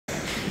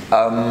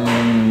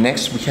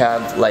Next we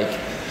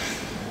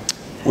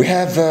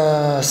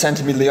have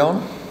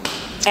Saint-Emilion.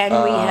 And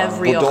we have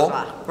Rioja,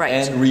 Bordeaux, right?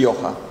 And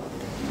Rioja.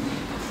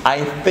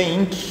 I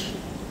think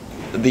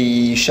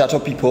the Chateau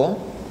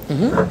People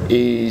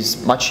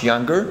is much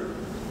younger,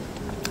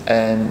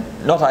 and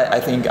not. I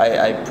think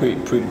I'm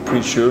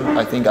pretty sure.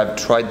 I think I've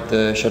tried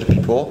the Chateau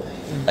People.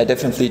 I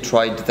definitely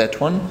tried that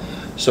one.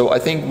 So I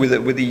think with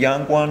the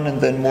young one and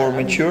then more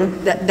mature.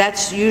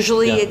 That's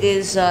usually it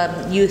is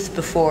youth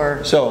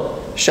before.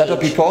 So Chateau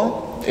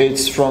People,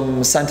 it's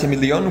from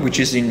Saint-Emilion, which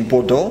is in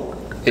Bordeaux.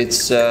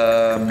 It's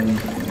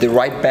the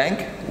right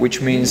bank,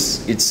 which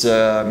means it's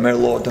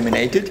Merlot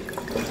dominated.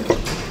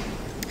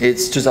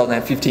 It's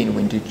 2015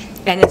 vintage.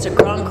 And it's a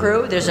Grand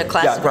Cru. There's a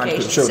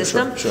classification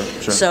system. Sure.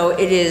 So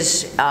it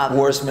is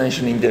worth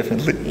mentioning,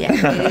 definitely.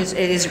 Yeah, it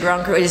is a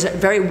Grand Cru. It is a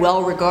very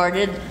well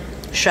regarded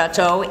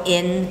chateau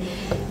in.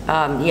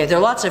 There are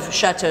lots of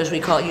chateaus. We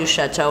call it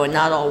chateau, and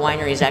not all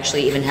wineries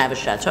actually even have a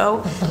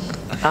chateau.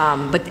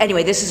 But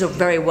anyway, this is a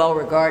very well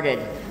regarded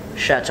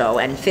chateau,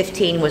 and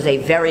 15 was a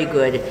very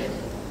good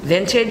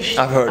vintage.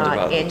 I've heard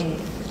about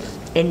it.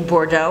 In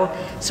Bordeaux,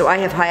 so I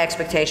have high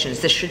expectations.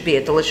 This should be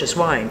a delicious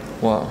wine.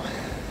 Wow.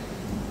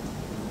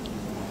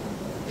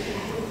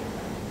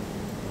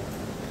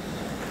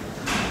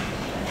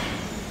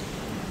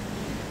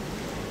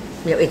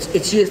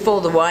 It's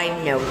youthful. The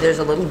wine, there's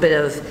a little bit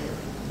of,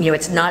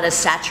 it's not as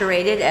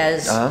saturated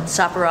as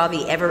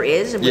Saperavi ever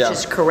is, which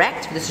is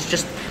correct. This is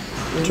just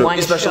wine,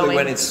 especially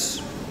when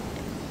it's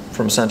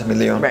from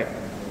Saint-Emilion. Right.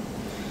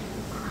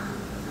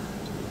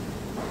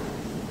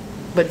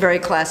 But very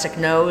classic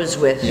nose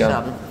with you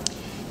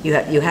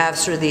have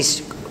sort of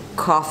these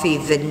coffee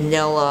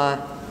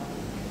vanilla.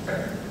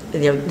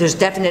 There's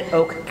definite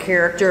oak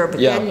character, but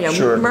then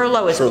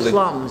Merlot is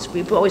plums.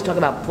 We always talk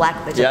about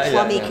black, but it's a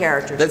plummy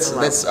character.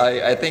 That's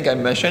I think I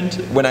mentioned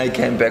when I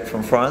came back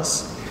from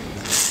France,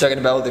 talking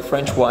about the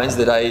French wines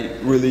that I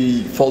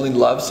really fall in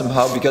love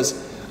somehow because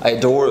I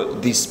adore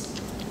this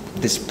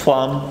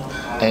plum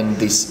and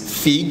this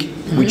fig,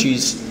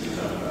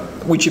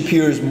 which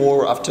appears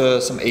more after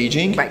some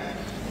aging. Right.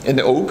 In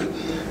the oak.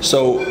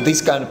 So this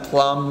kind of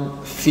plum,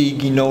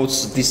 figgy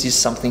notes, this is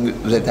something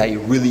that I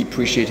really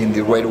appreciate in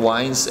the red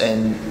wines,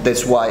 and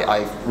that's why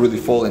I really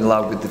fall in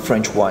love with the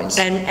French wines.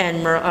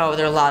 And there are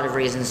a lot of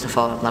reasons to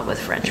fall in love with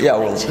French Yeah,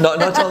 wines. well,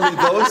 not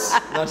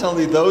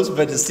only those,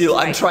 but still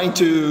I'm trying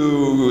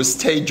to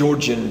stay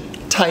Georgian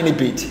tiny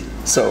bit.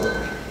 So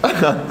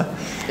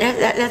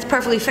that's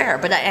perfectly fair.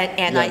 But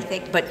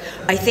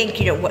I think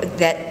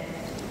that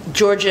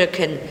Georgia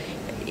can.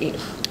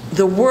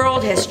 The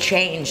world has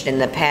changed in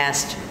the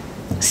past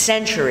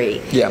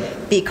century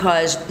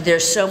because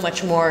there's so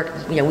much more,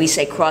 we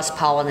say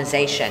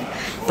cross-pollination,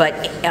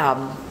 but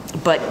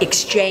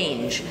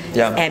exchange,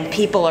 and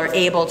people are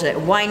able to,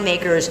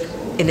 winemakers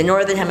in the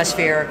northern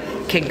hemisphere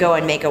can go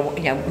and make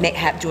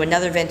do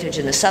another vintage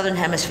in the southern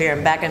hemisphere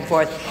and back and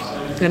forth,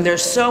 and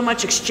there's so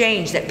much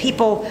exchange that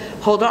people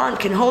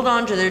can hold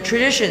on to their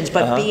traditions,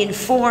 but be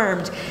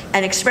informed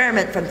and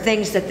experiment from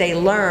things that they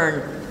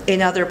learn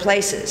in other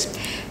places.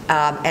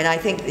 And I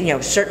think,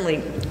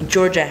 certainly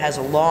Georgia has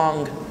a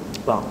long,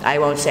 well, I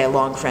won't say a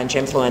long French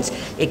influence.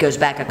 It goes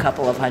back a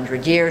couple of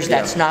hundred years.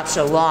 That's not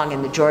so long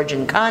in the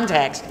Georgian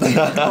context.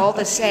 All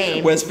the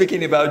same. When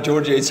speaking about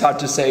Georgia, it's hard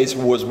to say it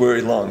was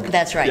very long.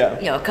 That's right.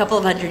 A couple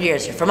of hundred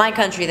years. For my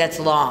country, that's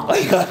long.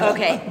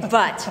 Okay,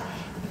 but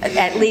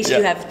at least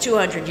you have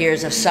 200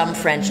 years of some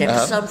French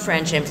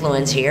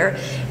influence here.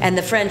 And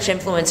the French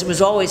influence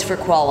was always for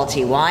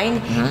quality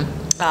wine.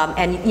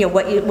 And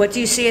what do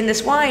you see in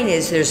this wine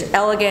is there's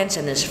elegance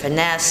and there's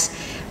finesse.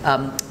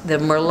 The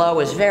Merlot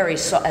is very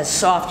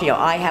soft.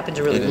 I happen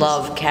to really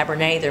love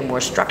Cabernet. They're more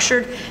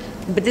structured,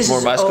 but this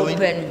is masculine,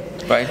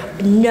 open.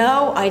 Right?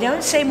 No, I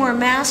don't say more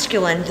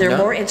masculine. They're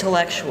more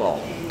intellectual.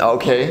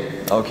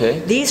 Okay.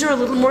 These are a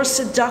little more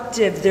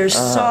seductive. They're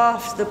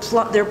soft.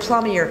 They're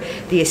plummier.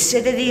 The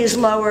acidity is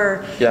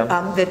lower.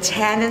 The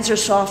tannins are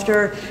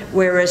softer,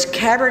 whereas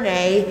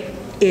Cabernet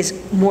is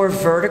more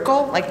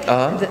vertical,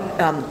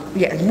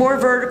 more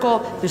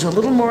vertical. There's a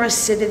little more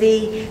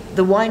acidity.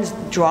 The wines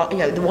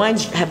the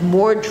wines have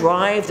more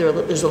drive.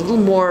 There's a little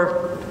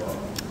more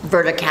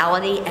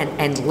verticality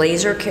and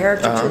laser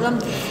character to them.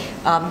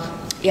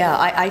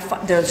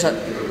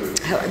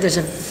 There's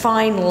a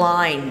fine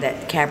line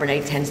that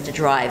Cabernet tends to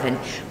drive, and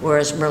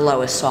whereas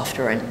Merlot is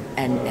softer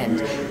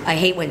and I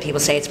hate when people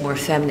say it's more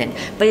feminine,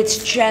 but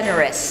it's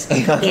generous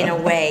in a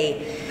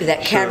way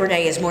that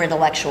Cabernet is more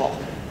intellectual.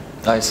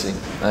 I see.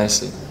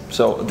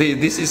 So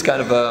this is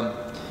kind of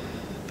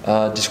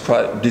a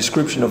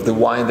description of the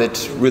wine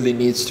that really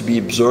needs to be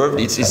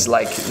observed. It's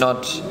like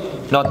not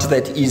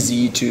that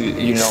easy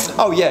to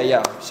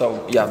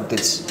So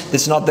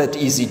it's not that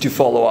easy to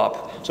follow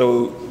up.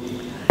 So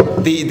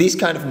these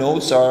kind of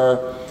notes are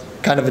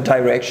kind of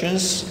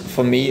directions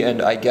for me,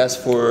 and I guess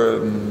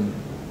for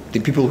the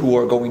people who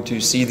are going to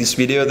see this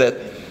video, that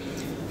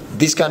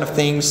these kind of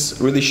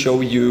things really show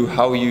you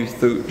how you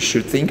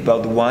should think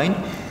about the wine.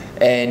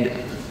 And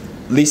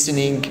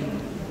listening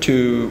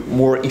to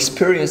more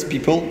experienced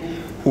people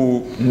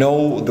who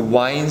know the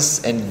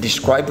wines and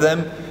describe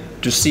them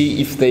to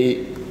see if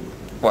they,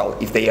 well,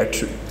 if they are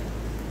true,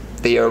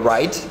 they are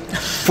right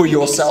for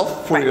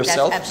yourself, Right,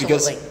 that's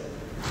because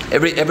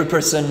every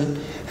person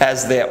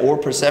has their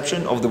own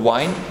perception of the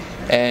wine,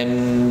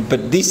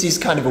 but this is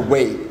kind of a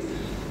way.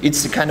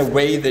 It's the kind of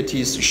way that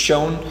is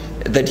shown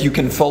that you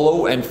can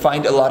follow and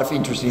find a lot of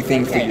interesting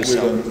things for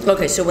yourself.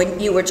 Okay, so when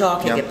you were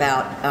talking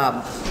about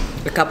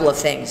a couple of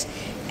things,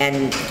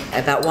 and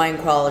about wine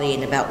quality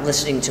and about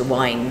listening to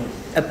wine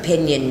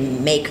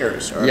opinion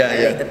makers or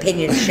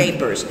opinion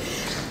shapers.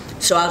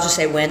 So I'll just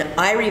say, when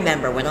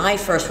I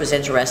first was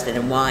interested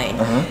in wine,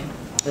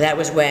 that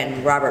was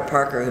when Robert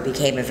Parker, who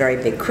became a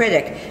very big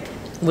critic,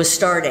 was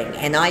starting,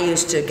 and I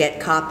used to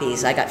get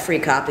copies. I got free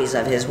copies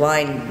of his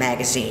wine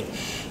magazine,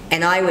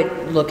 and I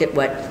would look at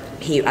what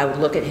he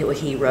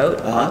wrote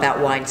about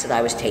wines that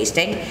I was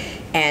tasting.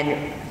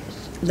 And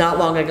not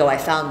long ago, I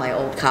found my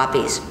old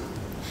copies,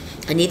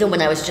 and even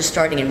when I was just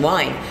starting in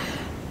wine,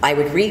 I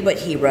would read what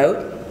he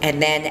wrote.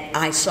 And then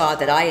I saw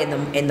that I,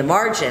 in the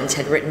margins,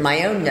 had written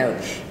my own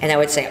note. And I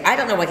would say, I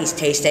don't know what he's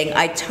tasting.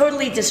 I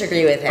totally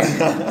disagree with him.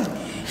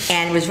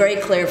 And it was very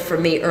clear for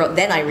me,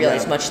 then I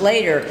realized much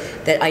later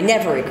that I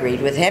never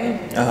agreed with him.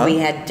 We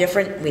had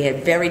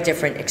very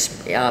different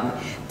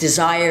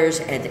desires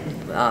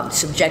and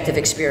subjective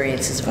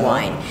experiences of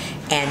wine.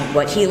 And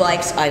what he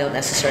likes, I don't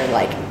necessarily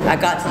like. I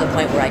got to the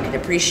point where I could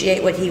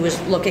appreciate what he was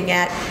looking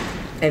at,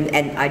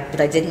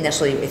 but I didn't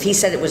necessarily, if he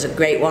said it was a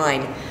great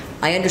wine,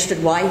 I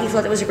understood why he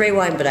thought it was a great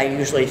wine, but I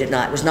usually did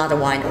not. It was not a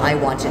wine I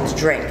wanted to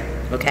drink,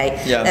 okay?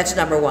 Yeah. That's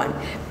number one.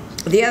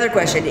 The other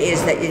question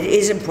is that it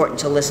is important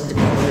to listen to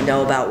people who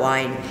know about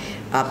wine,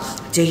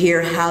 to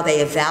hear how they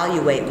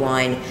evaluate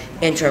wine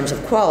in terms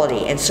of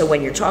quality. And so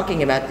when you're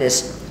talking about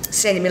this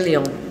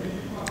Saint-Emilion,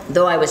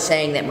 though I was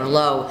saying that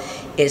Merlot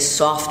is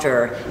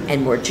softer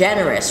and more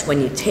generous,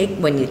 when you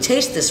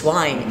taste this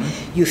wine,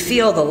 you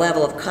feel the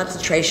level of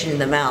concentration in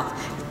the mouth.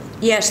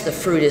 Yes, the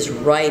fruit is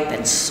ripe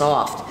and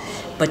soft,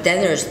 but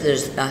then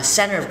there's a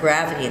center of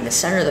gravity in the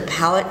center of the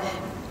palate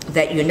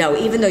that even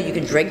though you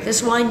can drink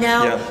this wine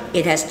now,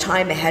 it has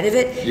time ahead of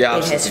it, it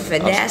has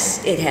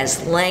finesse, it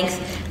has length.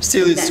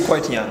 Still, it's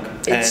quite young.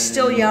 It's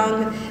still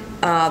young.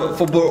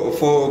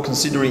 For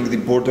considering the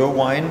Bordeaux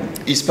wine,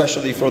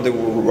 especially for the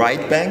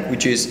right bank,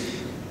 which is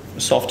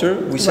softer,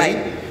 we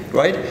say,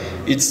 right?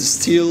 It's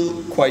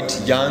still quite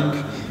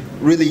young,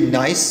 really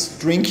nice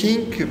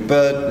drinking,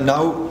 but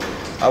now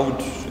I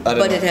would... I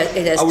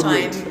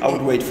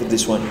would wait for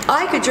this one.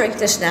 I could drink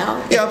this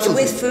now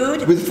with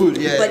food. With food,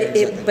 yeah.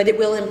 But it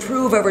will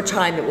improve over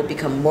time. It will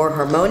become more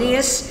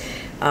harmonious.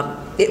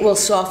 It will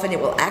soften.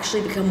 It will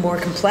actually become more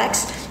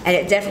complex, and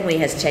it definitely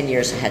has 10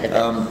 years ahead of it.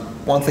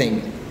 One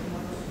thing,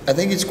 I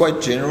think it's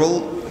quite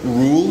general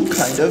rule,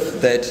 kind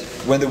of, that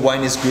when the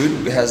wine is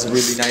good, it has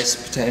really nice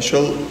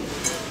potential.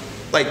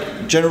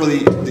 Like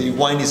generally, the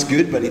wine is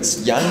good, but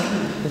it's young.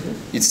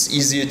 It's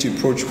easier to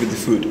approach with the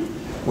food.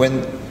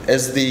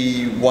 As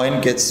the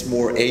wine gets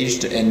more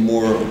aged and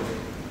more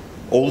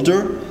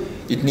older,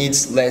 it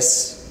needs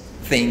less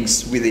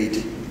things with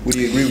it. Would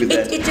you agree with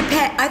that? It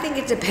depends. I think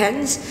it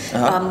depends.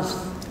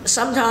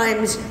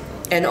 Sometimes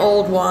an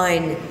old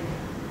wine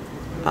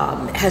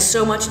has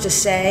so much to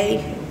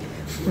say.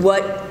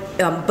 But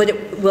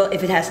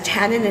if it has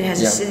tannin, it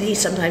has acidity.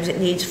 Sometimes it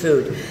needs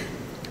food.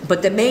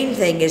 But the main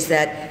thing is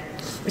that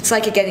it's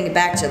like you're getting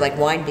back to like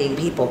wine being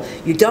people.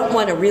 You don't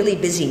want a really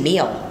busy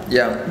meal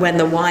when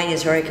the wine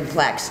is very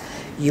complex.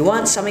 You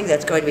want something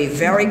that's going to be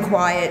very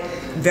quiet,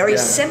 very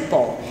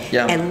simple,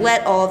 and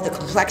let all of the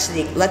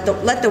complexity, let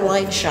the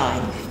wine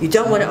shine. You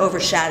don't want to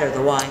overshadow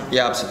the wine.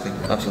 Yeah,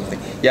 absolutely.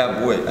 Yeah,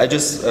 boy, I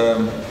just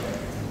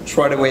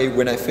right away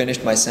when I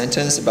finished my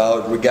sentence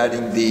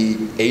regarding the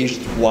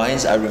aged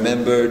wines, I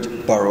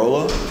remembered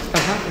Barolo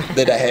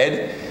that I had,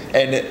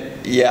 and.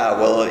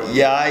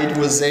 It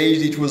was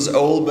aged, it was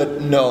old,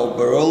 but no,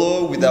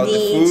 Barolo without the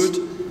food,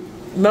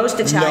 most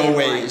Italian no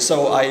way. Wine.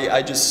 So I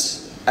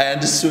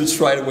understood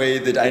right away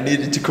that I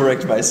needed to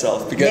correct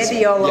myself because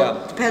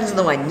Nebbiolo depends on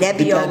the wine.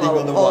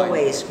 Nebbiolo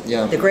always.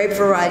 The grape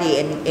variety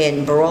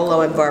in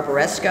Barolo and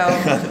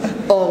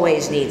Barbaresco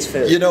always needs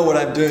food. You know what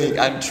I'm doing?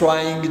 I'm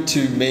trying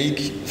to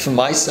make for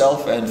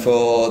myself and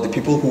for the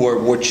people who are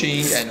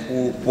watching and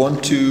who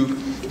want to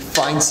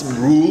find some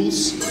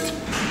rules.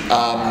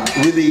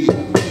 Really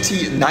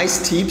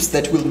nice tips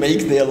that will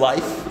make their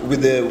life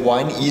with the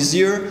wine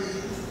easier,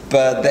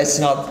 but that's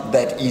not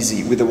that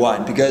easy with the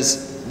wine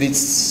because it's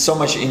so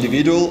much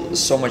individual,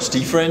 so much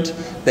different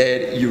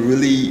that you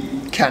really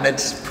cannot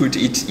put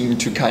it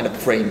into kind of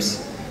frames.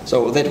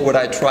 So that's what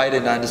I tried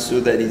and I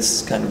understood that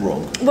it's kind of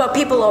wrong. Well,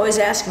 people always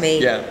ask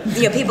me,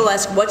 people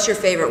ask, what's your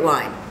favorite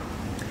wine?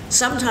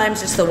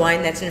 Sometimes it's the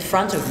wine that's in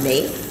front of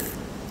me,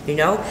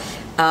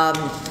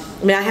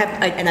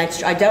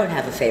 I don't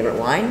have a favorite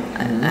wine,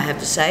 I have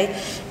to say.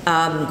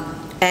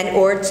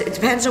 It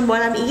depends on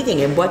what I'm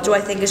eating and what do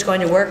I think is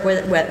going to work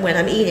when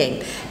I'm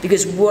eating.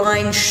 Because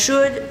wine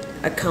should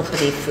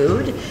accompany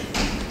food.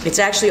 It's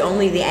actually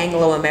only the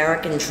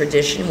Anglo-American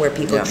tradition where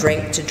people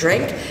drink to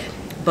drink.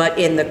 But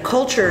in the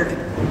cultured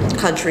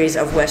countries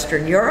of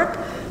Western Europe,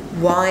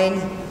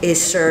 wine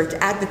is served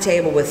at the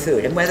table with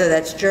food, and whether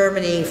that's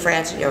Germany,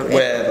 France,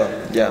 wherever,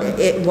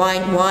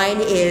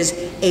 wine is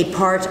a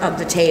part of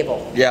the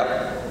table.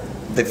 Yeah,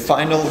 the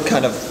final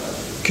kind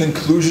of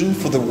conclusion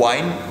for the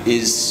wine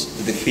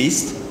is the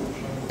feast,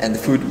 and the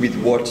food with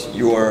what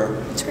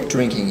you're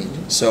drinking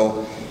it.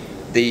 So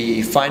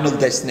the final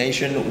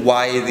destination,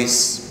 why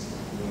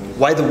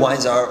the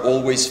wines are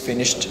always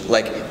finished,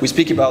 like we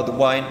speak about the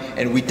wine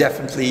and we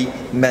definitely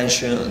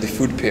mention the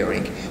food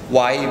pairing.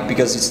 Why?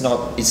 Because it's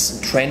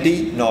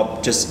trendy,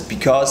 not just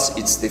because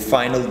it's the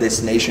final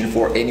destination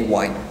for any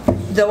wine.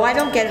 Though I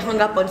don't get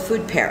hung up on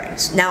food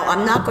pairings. Now,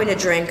 I'm not going to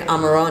drink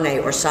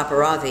Amarone or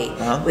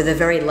Saperavi with a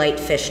very light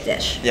fish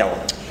dish. Yeah.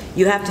 Well,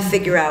 you have to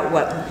figure out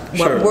what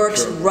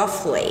works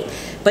roughly.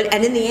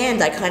 And in the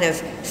end, I kind of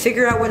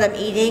figure out what I'm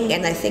eating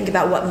and I think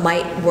about what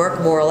might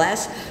work more or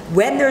less.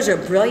 When there's a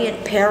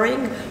brilliant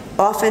pairing,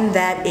 often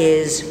that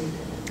is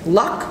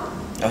luck.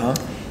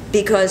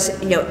 Because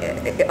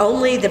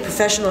only the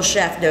professional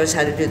chef knows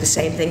how to do the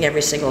same thing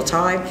every single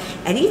time.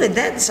 And even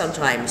then,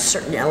 sometimes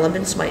certain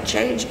elements might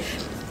change.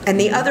 And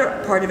the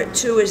other part of it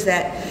too is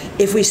that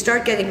if we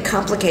start getting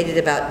complicated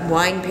about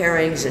wine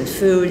pairings and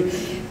food,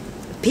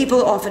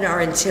 people often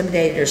are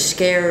intimidated or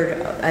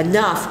scared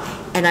enough,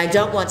 and I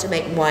don't want to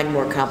make wine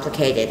more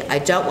complicated. I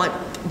don't want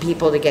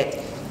people to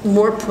get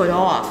more put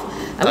off.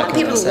 I want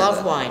people to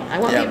love wine. I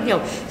want people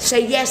to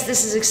say, yes,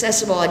 this is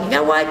accessible, and you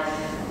know what?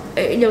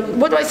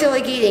 What do I feel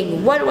like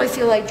eating? What do I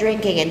feel like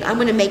drinking? And I'm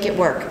going to make it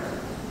work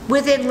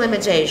within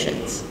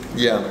limitations.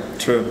 Yeah,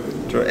 true.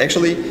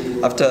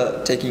 Actually,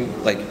 after taking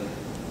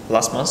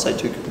last month I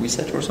took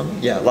WSET or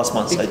something. Yeah, last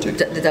month I took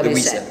the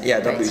WSET. Yeah,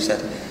 right. WSET.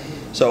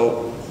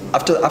 So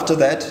after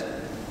that,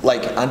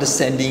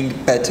 understanding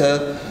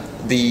better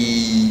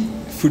the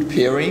food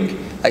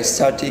pairing, I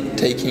started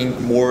taking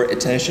more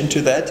attention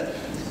to that,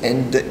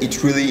 and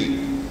it really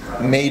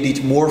made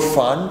it more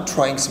fun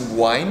trying some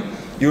wine.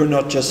 You're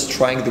not just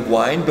trying the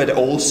wine, but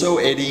also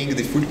adding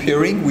the food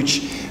pairing,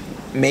 which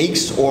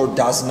makes or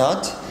does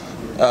not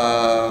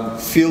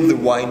feel the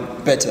wine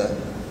better.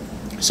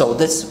 So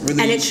that's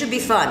really, and it should be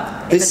fun.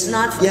 If it's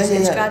not fun,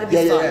 it's got to be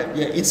fun.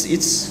 Yeah.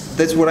 It's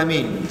that's what I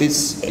mean.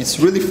 It's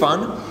really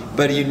fun,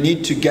 but you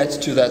need to get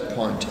to that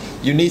point.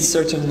 You need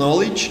certain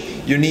knowledge.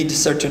 You need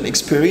certain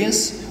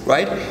experience,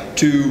 right,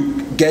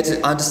 to get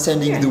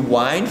understanding the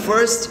wine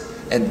first,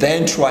 and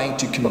then trying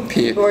to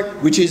compare.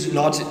 Which is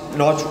not.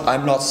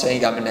 I'm not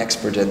saying I'm an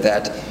expert at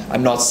that.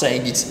 I'm not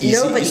saying it's easy.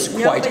 It's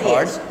quite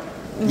hard.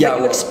 Yeah,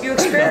 you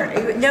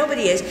experiment.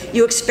 Nobody is.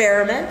 You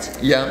experiment.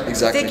 Yeah,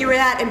 exactly. Figure it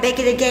out and make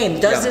it a game.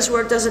 Does this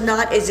work? Does it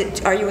not?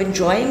 Are you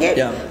enjoying it?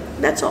 Yeah.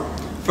 That's all.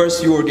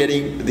 First, you are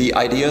getting the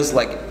ideas,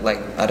 like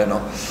I don't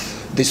know,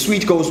 the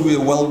sweet goes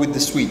well with the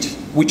sweet,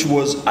 which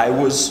I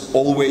was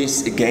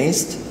always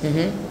against,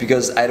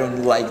 because I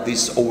don't like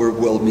this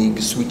overwhelming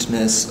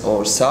sweetness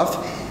or stuff.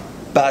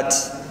 But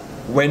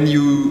when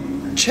you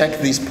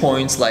check these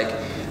points, like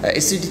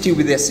acidity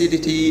with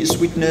acidity,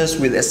 sweetness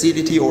with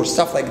acidity, or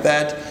stuff like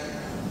that,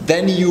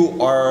 then you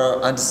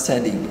are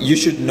understanding. You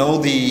should know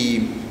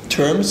the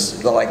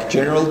terms, the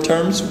general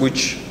terms,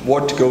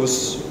 what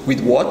goes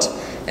with what,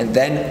 and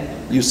then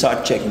you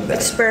start checking that.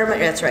 Experiment,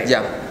 that's right.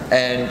 Yeah,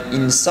 and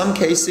in some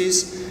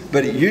cases,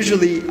 but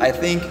usually I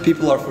think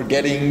people are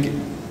forgetting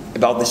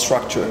about the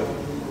structure.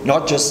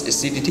 Not just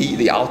acidity,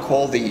 the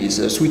alcohol, the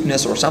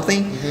sweetness or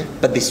something,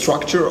 but the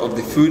structure of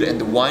the food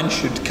and the wine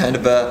should kind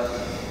of,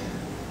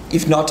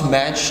 if not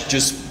match,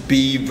 just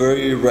be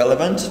very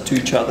relevant to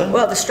each other.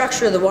 Well, the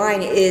structure of the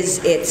wine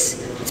is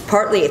it's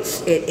partly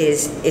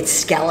its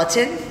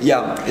skeleton.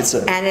 Yeah,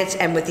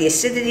 and with the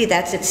acidity,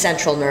 that's its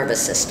central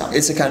nervous system.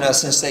 It's a kind of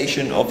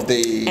sensation of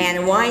the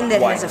and wine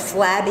that has a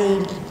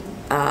flabby,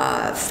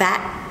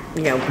 fat,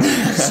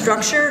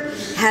 structure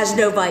has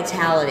no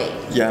vitality.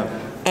 Yeah.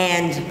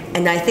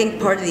 And I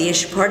think part of the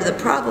issue, part of the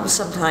problem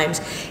sometimes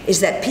is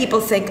that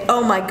people think,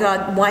 oh my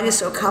God, wine is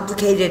so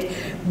complicated.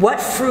 What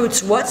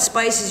fruits, what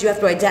spices, you have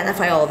to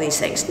identify all of these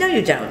things. No,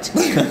 you don't.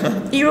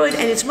 And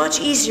it's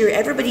much easier.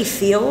 Everybody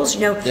feels,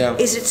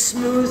 is it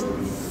smooth?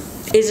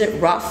 Is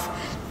it rough?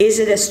 Is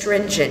it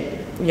astringent?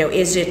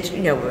 Is it,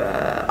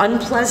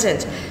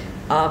 unpleasant?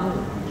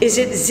 Is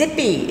it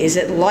zippy? Is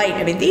it light?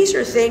 I mean, these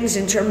are things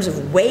in terms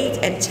of weight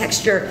and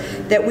texture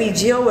that we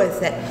deal with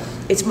that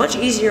it's much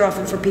easier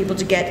often for people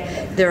to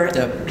get their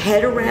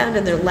head around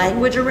and their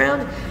language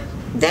around.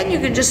 Then you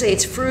can just say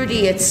it's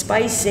fruity, it's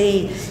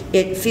spicy,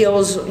 it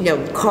feels,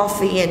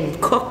 coffee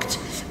and cooked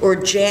or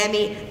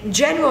jammy.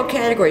 General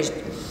categories.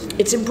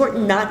 It's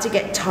important not to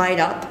get tied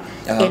up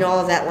in all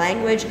of that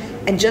language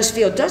and just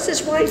feel, does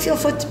this wine feel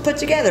put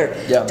together?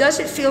 Yeah. Does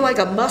it feel like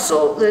a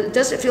muscle?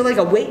 Does it feel like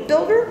a weight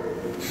builder?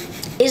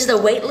 Is it a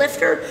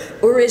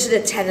weightlifter or is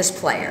it a tennis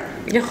player?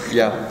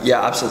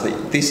 Yeah, absolutely.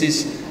 This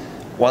is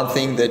one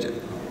thing that,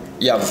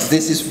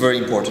 this is very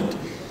important.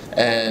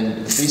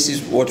 And this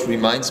is what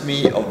reminds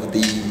me of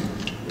the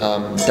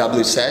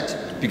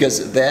WSET,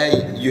 because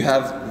there you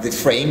have the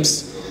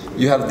frames,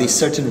 you have the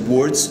certain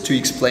words to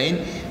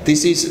explain.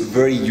 This is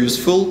very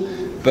useful,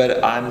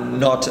 but I'm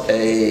not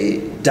a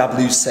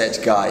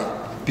WSET guy,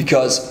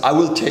 because I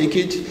will take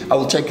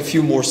a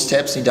few more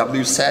steps in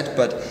WSET,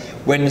 but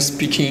when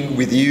speaking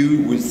with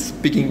you,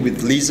 speaking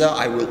with Lisa,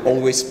 I will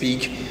always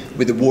speak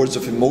with the words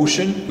of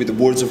emotion, with the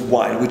words of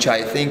wine, which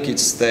I think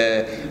it's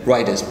the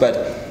rightest. But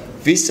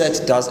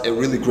VSET does a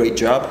really great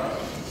job.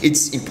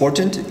 It's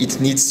important, it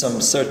needs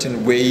some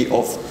certain way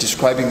of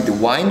describing the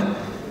wine,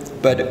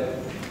 but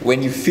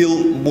when you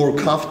feel more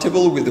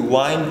comfortable with the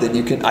wine, then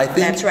you can, I think,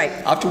 that's right.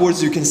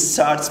 Afterwards you can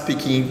start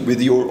speaking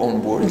with your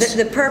own words.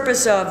 The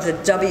purpose of the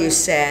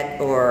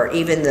WSET, or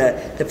even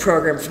the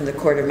program from the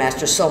Court of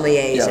Master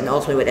Sommeliers, and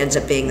ultimately what ends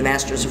up being the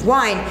Masters of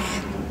Wine,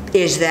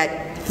 is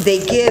that they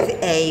give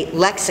a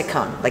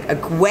lexicon, like a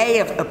way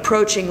of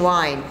approaching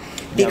wine,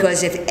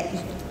 because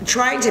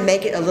trying to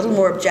make it a little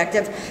more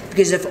objective,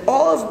 because if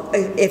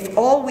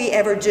all we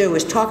ever do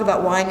is talk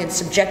about wine in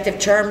subjective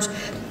terms,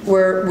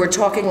 we're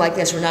talking like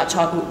this. We're not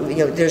talking.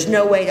 You know, there's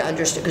no way to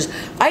understand, because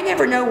I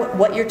never know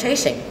what you're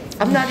tasting.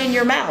 I'm not in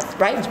your mouth,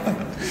 right?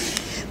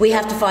 We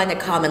have to find a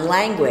common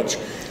language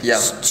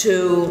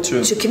to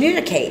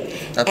communicate.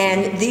 Absolutely.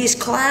 And these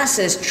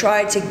classes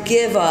try to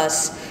give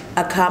us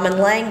a common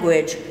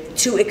language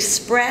to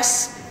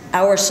express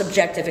our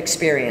subjective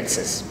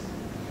experiences.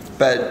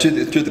 But to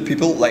the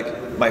people,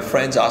 like my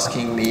friends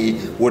asking me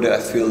what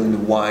I feel in the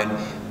wine,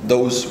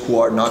 those who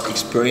are not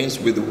experienced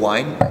with the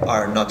wine,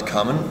 are not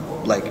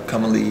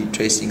commonly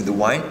tasting the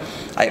wine,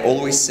 I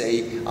always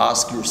say,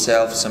 ask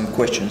yourself some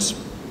questions.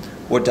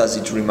 What does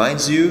it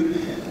remind you?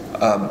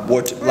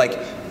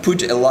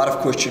 Put a lot of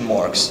question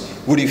marks.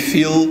 What do you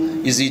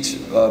feel? Is it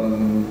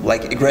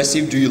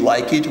aggressive? Do you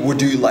like it? What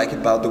do you like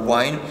about the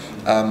wine?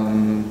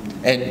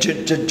 And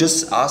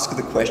just ask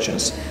the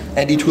questions,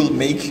 and it will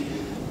make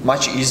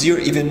much easier,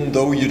 even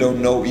though you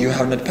don't know, you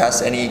have not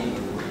passed any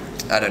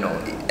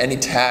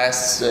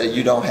tests,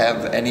 you don't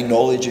have any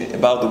knowledge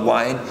about the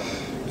wine,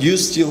 you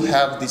still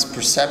have this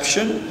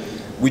perception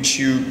which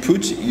you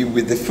put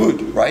with the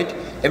food, right?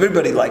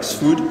 Everybody likes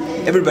food,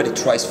 everybody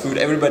tries food,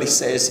 everybody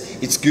says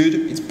it's good,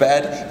 it's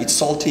bad, it's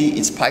salty,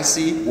 it's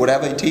spicy,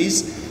 whatever it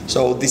is.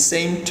 So the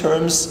same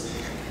terms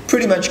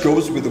pretty much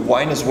goes with the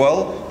wine as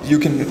well. You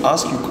can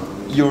ask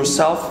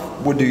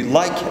yourself, what do you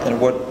like and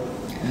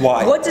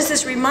why? What does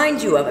this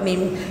remind you of? I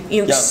mean,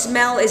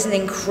 smell is an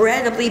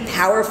incredibly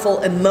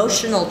powerful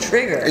emotional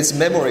trigger. It's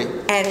memory.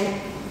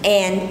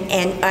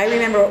 And I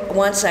remember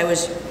once I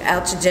was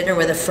out to dinner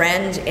with a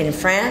friend in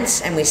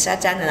France, and we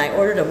sat down and I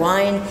ordered a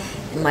wine,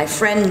 and my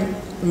friend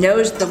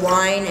nosed the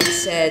wine and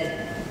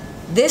said,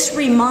 "This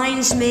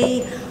reminds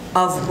me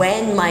of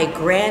when my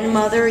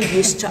grandmother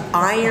used to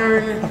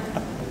iron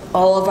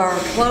all of our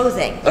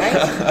clothing,"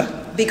 right?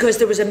 Because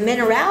there was a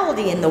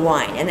minerality in the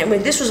wine, and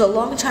this was a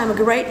long time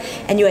ago, right?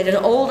 And you had an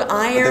old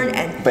iron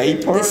and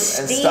vapor the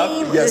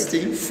steam, and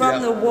stuff.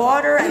 From the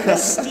water and the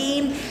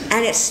steam,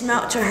 and it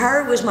smelled. To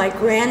her, it was my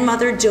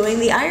grandmother doing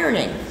the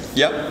ironing.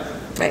 Yep.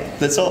 Right.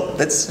 That's all.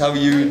 That's how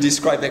you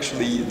describe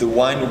actually the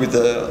wine with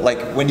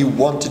when you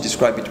want to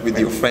describe it with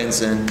your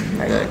friends and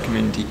the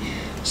community.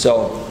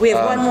 So we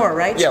have one more,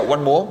 right? Yeah,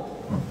 one more.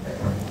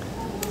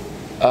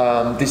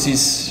 This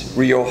is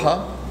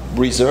Rioja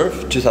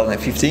Reserve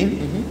 2015.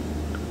 Mm-hmm.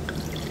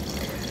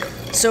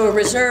 So a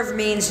reserve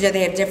means,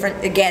 they have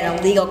different,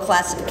 again, legal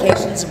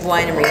classifications of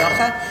wine in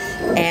Rioja,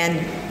 and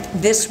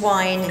this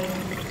wine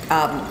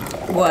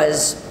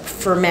was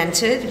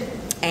fermented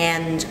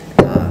and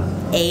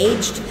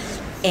aged,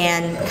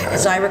 and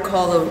as I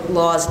recall the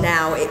laws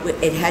now,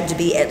 it had to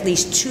be at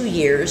least 2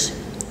 years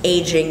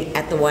aging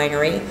at the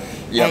winery.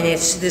 Yep. And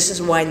this is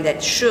a wine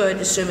that should,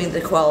 assuming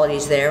the quality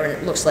is there, and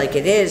it looks like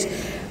it is,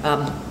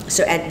 and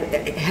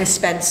it has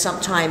spent some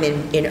time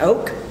in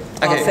oak.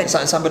 Okay,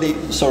 somebody,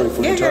 sorry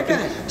for interrupting.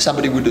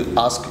 Somebody would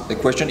ask the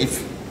question,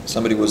 if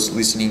somebody was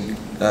listening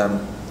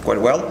quite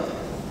well,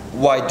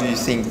 why do you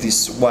think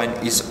this wine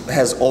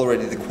has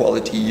already the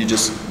quality? You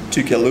just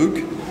took a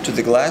look to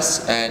the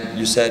glass and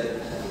you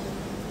said,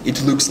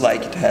 it looks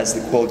like it has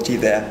the quality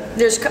there.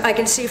 I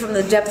can see from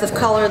the depth of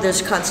color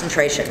there's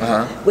concentration,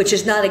 which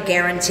is not a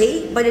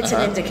guarantee, but it's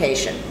an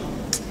indication.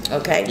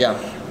 Okay? Yeah.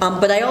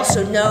 But I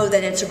also know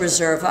that it's a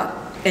Reserva,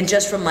 and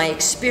just from my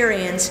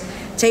experience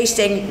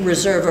tasting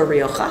Reserva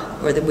Rioja,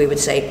 or that we would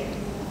say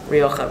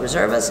Rioja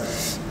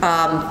Reservas,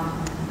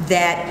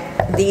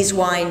 that these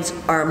wines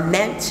are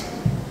meant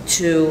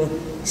to,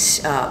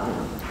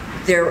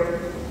 they're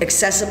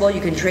accessible,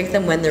 you can drink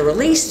them when they're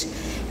released,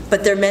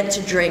 but they're meant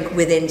to drink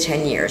within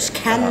 10 years.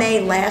 Can they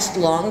last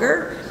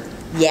longer?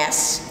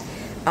 Yes.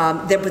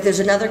 But there's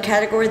another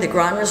category, the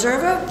Gran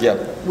Reserva,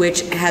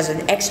 which has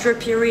an extra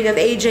period of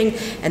aging,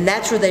 and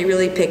that's where they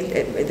really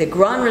pick. The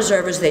Gran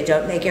Reservas, they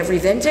don't make every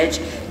vintage.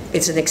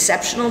 It's an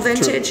exceptional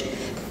vintage. True.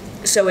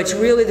 So it's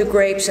really the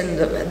grapes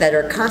that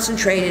are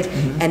concentrated,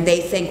 and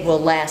they think will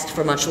last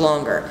for much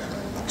longer.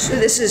 So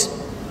this is,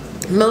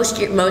 most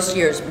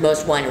years,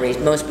 most wineries,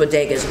 most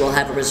bodegas will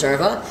have a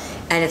Reserva,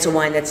 and it's a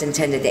wine that's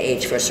intended to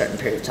age for a certain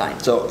period of time.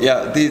 So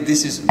yeah,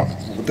 this is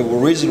the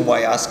reason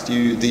why I asked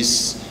you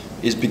this,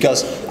 is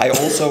because I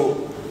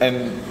also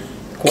am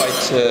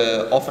quite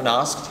often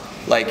asked,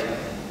 like,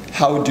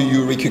 how do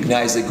you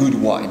recognize a good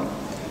wine?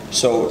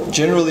 So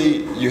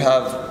generally you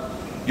have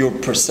your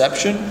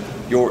perception,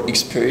 your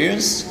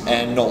experience,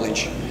 and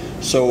knowledge.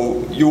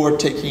 So you are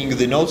taking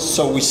the notes.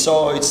 So we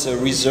saw it's a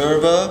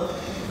Reserva.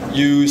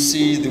 You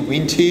see the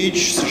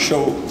vintage.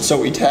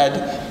 So it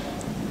had,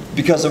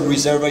 because of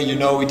Reserva, you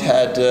know it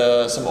had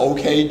some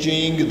oak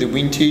aging. The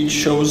vintage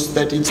shows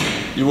that it's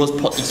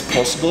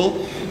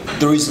possible.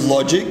 There is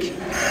logic.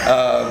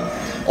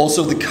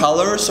 Also the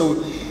color.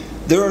 So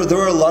there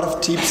are a lot of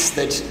tips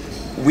that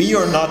we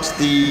are not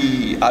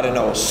the, I don't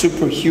know,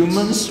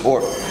 superhumans,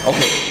 or,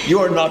 okay, you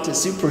are not a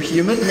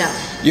superhuman. No.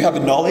 You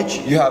have knowledge,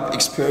 you have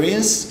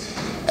experience,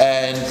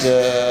 and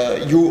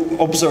you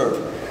observe.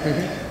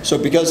 Mm-hmm. So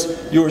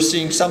because you're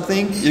seeing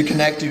something, you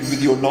connect it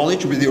with your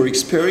knowledge, with your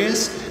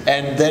experience,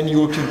 and then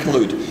you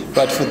conclude.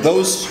 But for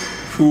those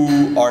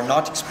who are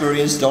not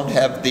experienced, don't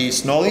have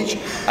this knowledge,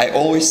 I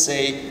always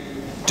say,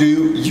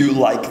 do you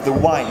like the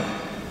wine?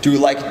 Do you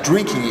like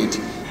drinking it?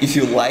 If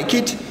you like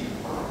it,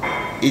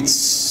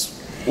 it's,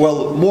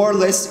 well, more or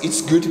less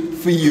it's good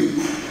for you.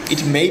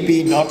 It may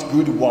be not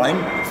good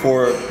wine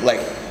for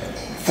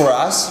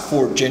us,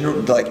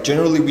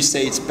 generally we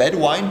say it's bad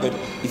wine, but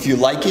if you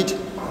like it,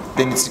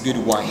 then it's a good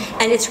wine.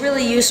 And it's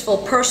really useful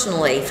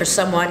personally for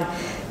someone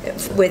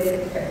with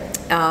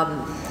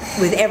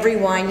every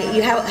wine.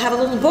 You have a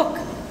little book,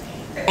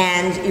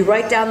 and you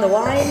write down the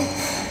wine,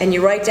 and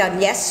you write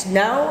down yes,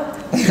 no,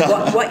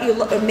 what you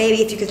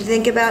maybe if you could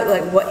think about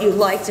like what you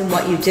liked and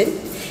what you didn't,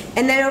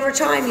 and then over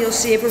time you'll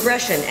see a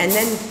progression. And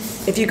then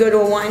if you go to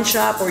a wine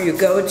shop or you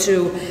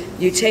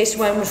taste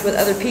wines with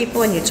other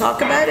people and you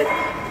talk about it,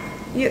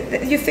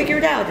 you figure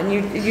it out, and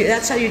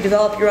that's how you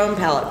develop your own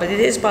palate. But it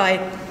is by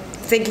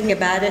thinking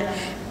about it,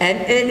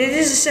 and it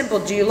is simple.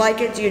 Do you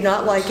like it? Do you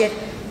not like it?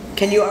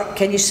 Can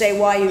you say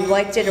why you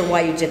liked it or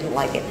why you didn't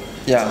like it?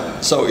 Yeah.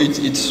 So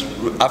it's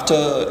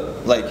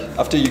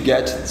after you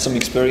get some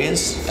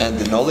experience and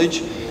the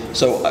knowledge.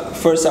 So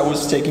first I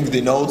was taking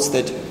the notes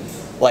that,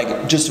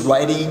 like, just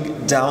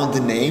writing down the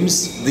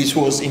names. This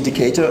was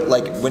indicator.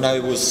 Like when I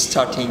was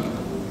starting,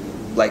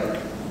 like,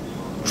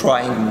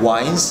 trying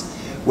wines.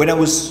 When I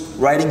was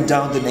writing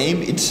down the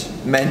name, it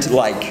meant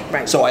like.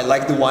 Right. So I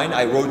liked the wine.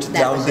 I wrote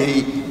down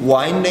the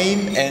wine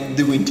name and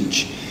the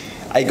vintage.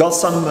 I got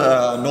some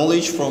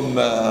knowledge from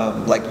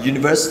like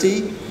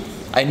university.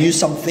 I knew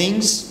some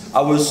things.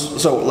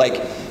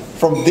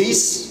 From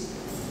this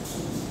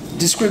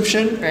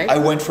description, right, I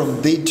went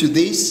from to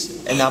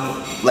this, and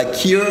I'm like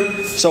here.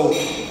 So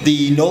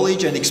the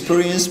knowledge and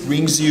experience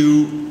brings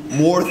you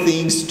more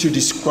things to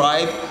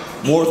describe,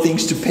 more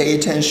things to pay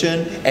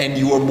attention, and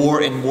you are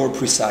more and more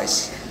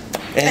precise.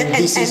 And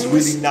this is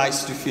really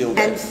nice to feel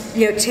that.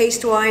 And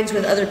taste wines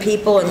with other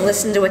people and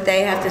listen to what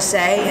they have to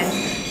say and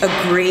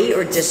agree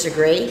or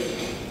disagree.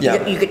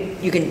 Yeah.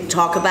 You can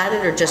talk about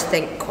it or just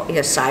think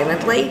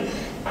silently.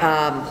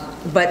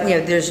 But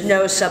there's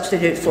no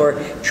substitute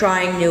for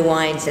trying new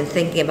wines and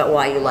thinking about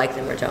why you like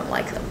them or don't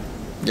like them.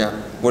 Yeah.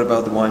 What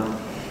about the wine?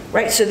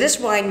 Right. So this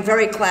wine,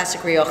 very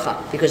classic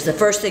Rioja, because the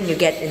first thing you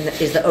get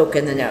is the oak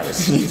in the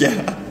nose.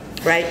 Yeah.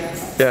 Right?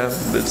 Yeah,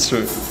 that's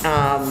true.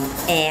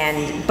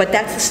 But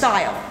that's the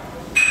style.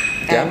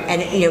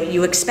 And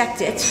you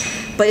expect it,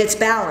 but it's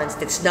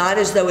balanced. It's not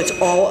as though it's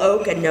all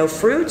oak and no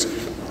fruit.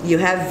 You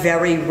have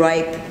very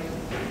ripe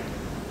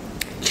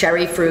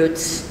cherry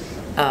fruits.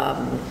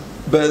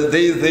 But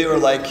they are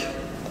like,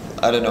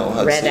 I don't know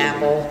how to say. Red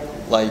apple.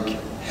 Like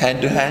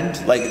hand to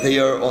hand, like they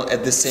are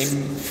at the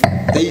same.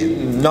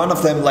 None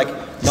of them, like,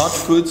 not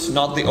fruits,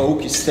 not the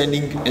oak is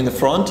standing in the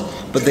front,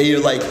 but they are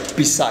like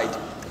beside.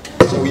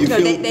 So you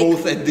feel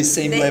both at the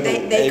same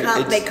level.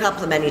 They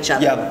complement each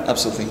other. Yeah,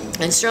 absolutely.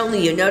 And certainly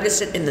you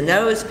notice it in the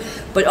nose,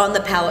 but on the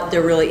palate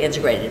they're really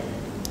integrated.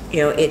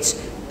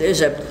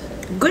 There's a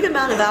good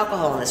amount of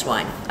alcohol in this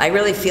wine. I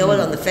really feel it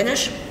on the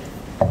finish.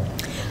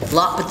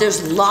 But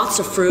there's lots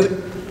of fruit,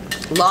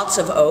 lots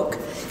of oak,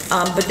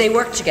 but they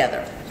work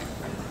together.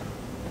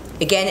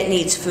 Again, it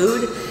needs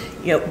food.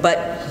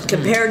 But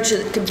compared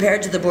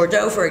to the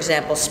Bordeaux, for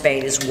example,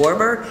 Spain is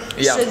warmer,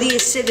 so the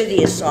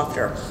acidity is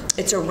softer.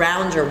 It's a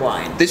rounder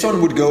wine. This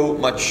one would go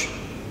much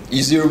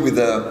easier with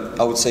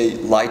I would say,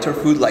 lighter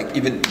food, like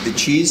even the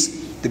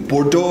cheese. The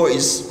Bordeaux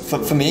is,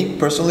 for me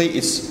personally,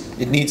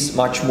 it needs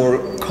much more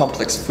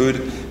complex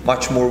food,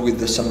 much more with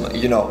this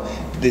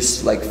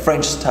like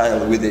French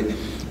style with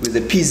the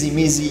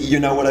peasy-measy, you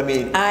know what I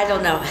mean? I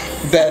don't know.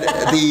 But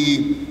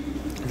the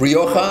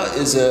Rioja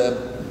is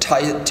a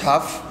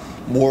tough,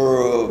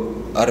 more,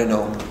 I don't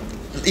know,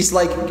 it's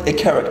like a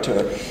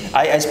character.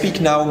 I speak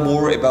now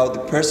more about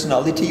the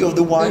personality of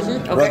the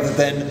wine, rather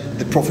than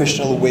the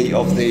professional way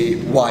of the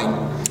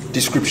wine,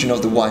 description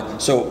of the wine.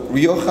 So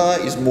Rioja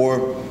is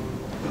more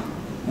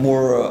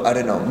I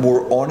don't know,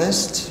 more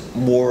honest,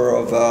 more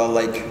of a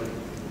like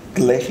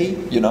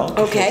glechi,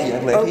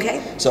 Okay.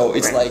 Okay. So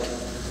it's like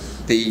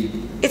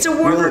it's a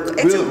warmer,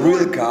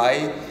 real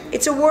guy.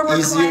 It's a warmer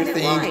easier climate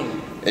thing.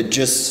 wine.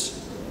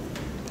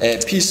 a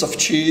piece of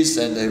cheese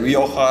and a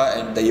Rioja,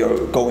 and they are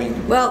going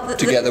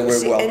together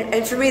very well.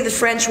 And for me, the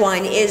French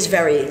wine is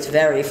it's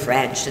very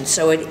French, and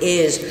so it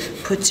is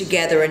put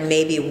together and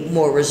maybe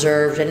more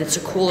reserved, and it's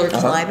a cooler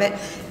climate.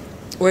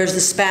 Whereas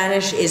the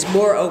Spanish is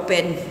more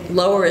open,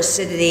 lower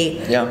acidity,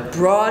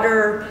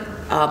 broader,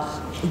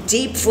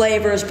 deep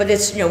flavors, but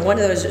it's one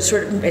of those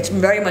it's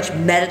very much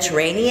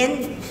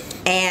Mediterranean.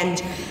 And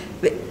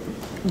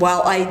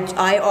while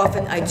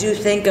I do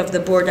think of the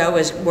Bordeaux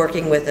as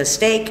working with a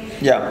steak,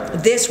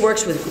 this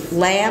works with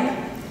lamb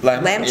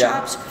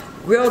chops.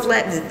 Grilled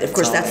lamb, of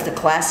course, that's the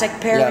classic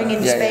pairing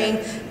in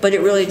Spain, but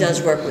it really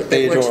does work with.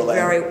 They works adore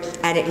very, lamb.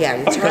 and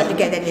it's hard to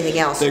get anything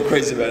else. They're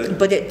crazy about it.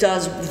 But it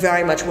does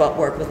very much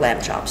work with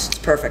lamb chops. It's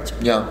perfect.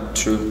 Yeah,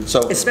 true.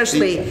 So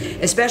especially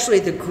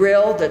the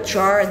grill, the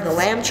char, and the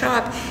lamb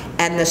chop,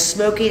 and the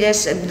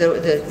smokiness and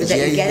that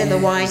you get in the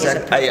wine.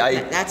 Exactly.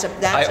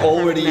 I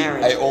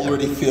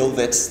already feel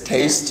that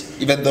taste,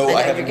 even though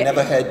I have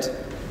never had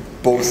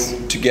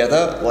both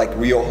together, like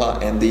Rioja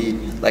and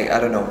I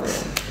don't know.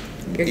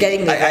 You're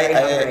getting me very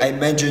hungry. I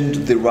imagined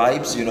the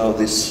ribs,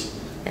 this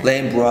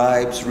lamb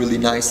ribs, really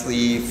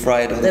nicely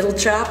fried. Little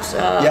chops.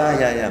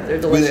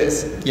 They're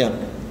delicious.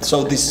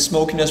 So the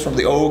smokiness from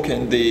the oak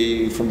and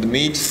from the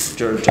meat,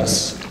 they're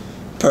just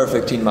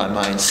perfect in my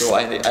mind. So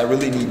I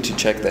really need to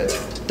check that,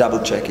 double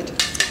check it.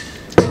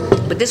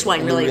 But this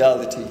wine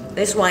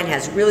this wine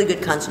has really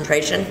good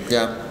concentration.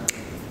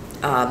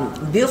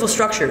 Beautiful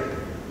structure.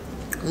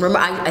 Remember,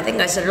 I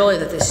think I said earlier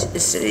that this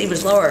acidity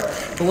was lower,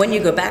 but when you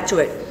go back to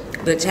it,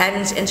 the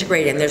tannins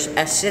integrate, and there's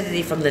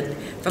acidity from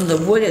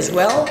the wood as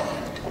well,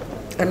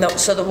 and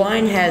so the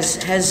wine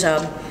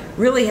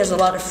really has a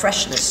lot of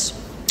freshness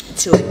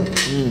to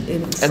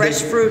it,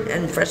 fresh fruit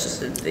and fresh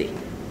acidity.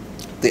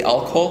 The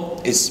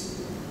alcohol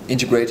is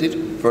integrated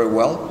very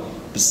well,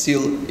 but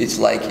still it's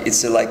like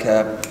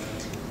a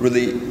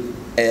really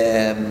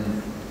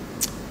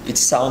it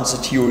sounds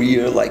at your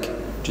ear like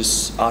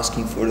just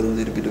asking for a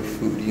little bit of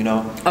food,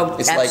 Oh,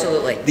 it's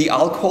absolutely. Like the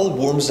alcohol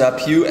warms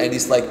up you, and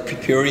it's like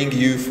preparing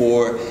you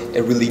for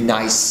a really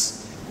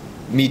nice,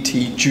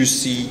 meaty,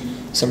 juicy,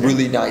 some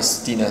really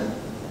nice dinner.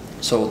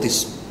 So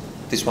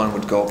this one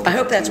would go. I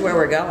hope that's where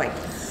we're going.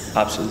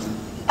 Absolutely.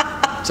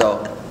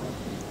 So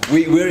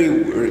we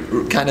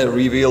kind of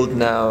revealed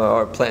now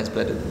our plans,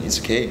 but it's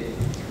okay.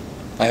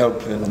 I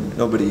hope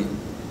nobody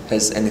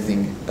has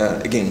anything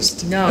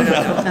against. No.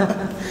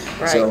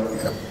 Right. So.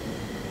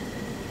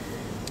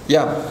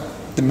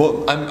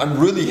 I'm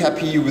really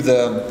happy with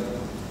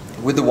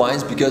the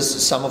wines, because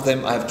some of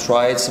them I've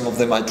tried, some of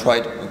them I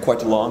tried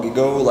quite long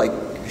ago, like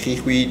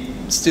Gigwi.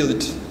 Still,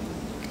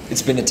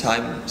 it's been a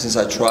time since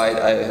I tried.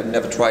 I have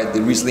never tried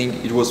the Riesling.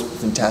 It was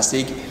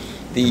fantastic.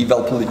 The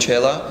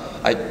Valpolicella,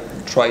 I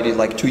tried it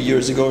like 2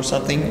 years ago or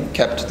something.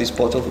 Kept this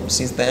bottle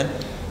since then,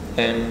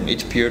 and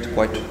it appeared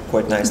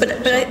quite nice.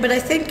 But I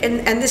think,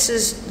 and this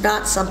is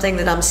not something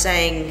that I'm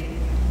saying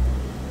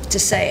to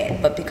say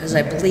it, but because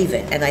I believe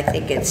it, and I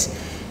think it's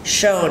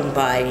shown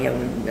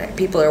by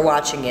people are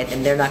watching it,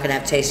 and they're not going to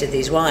have tasted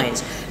these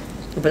wines.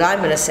 But I'm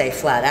going to say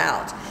flat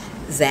out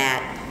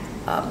that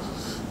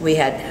we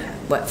had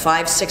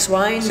 6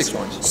 wines? 6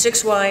 wines.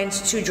 6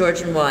 wines, 2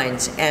 Georgian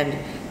wines, and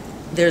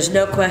there's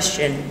no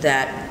question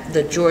that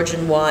the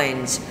Georgian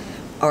wines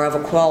are of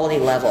a quality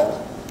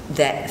level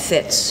that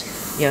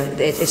fits.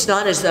 It's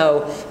not as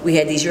though we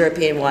had these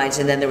European wines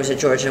and then there was a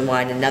Georgian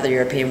wine, another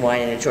European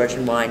wine, and a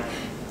Georgian wine.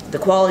 The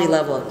quality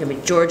level,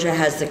 Georgia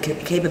has the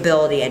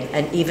capability,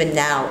 and even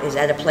now is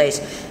at a place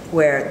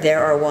where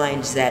there are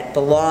wines that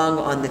belong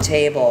on the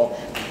table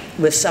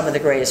with some of the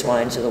greatest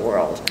wines of the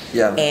world.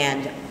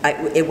 And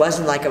it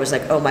wasn't like I was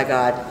like, oh my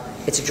God,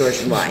 it's a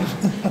Georgian wine.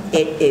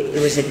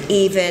 It was an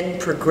even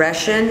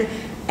progression,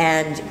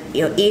 and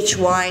each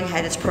wine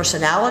had its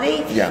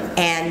personality.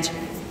 And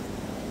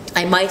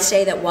I might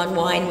say that one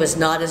wine was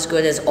not as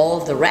good as all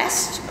of the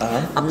rest.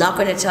 I'm not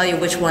going to tell you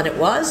which one it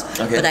was,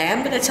 but I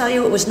am going to tell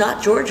you it was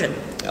not Georgian.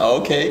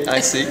 Okay,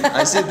 I see.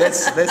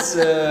 That's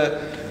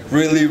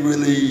really,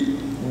 really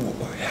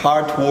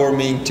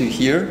heartwarming to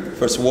hear.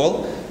 First of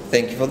all,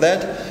 thank you for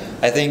that.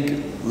 I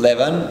think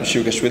Levan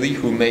Shugashvili,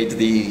 who made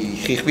the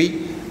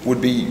Gigwi,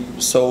 would be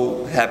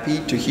so happy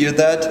to hear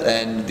that,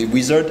 and the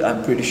wizard,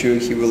 I'm pretty sure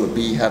he will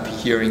be happy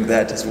hearing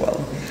that as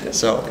well.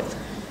 So.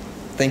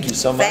 Thank you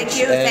so much.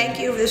 Thank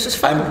you. This was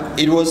fun.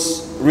 It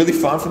was really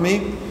fun for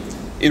me.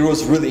 It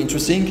was really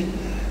interesting.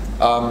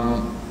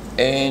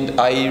 And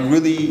I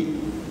really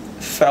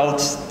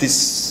felt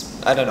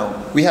this, I don't know,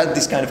 we had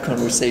this kind of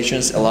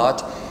conversations a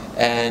lot,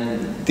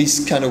 and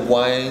these kind of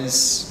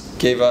wines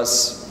gave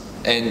us,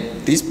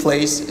 and this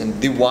place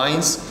and the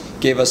wines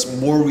gave us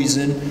more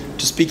reason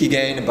to speak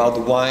again about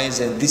the wines,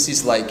 and this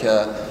is like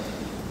a,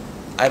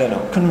 I don't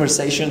know,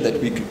 conversation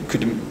that we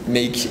could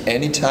make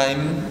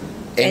anytime,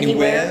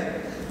 anywhere.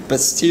 But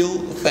still,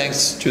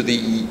 thanks to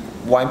the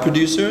wine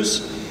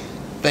producers,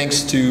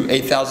 thanks to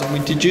 8,000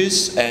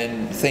 vintages,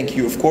 and thank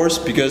you, of course,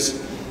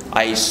 because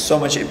I so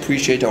much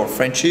appreciate our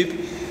friendship,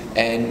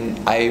 and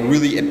I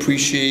really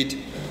appreciate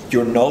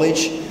your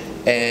knowledge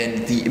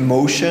and the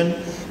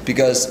emotion,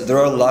 because there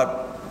are a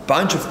lot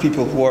bunch of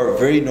people who are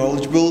very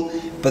knowledgeable,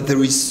 but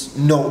there is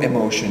no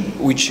emotion,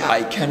 which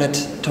I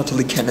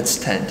totally cannot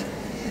stand.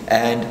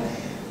 And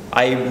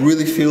I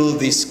really feel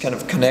this kind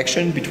of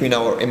connection between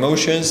our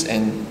emotions,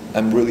 and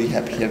I'm really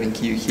happy having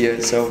you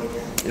here. So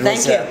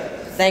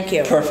Thank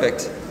you.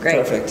 Perfect. Great.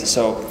 Perfect.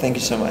 So thank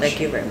you so much. Thank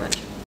you very much.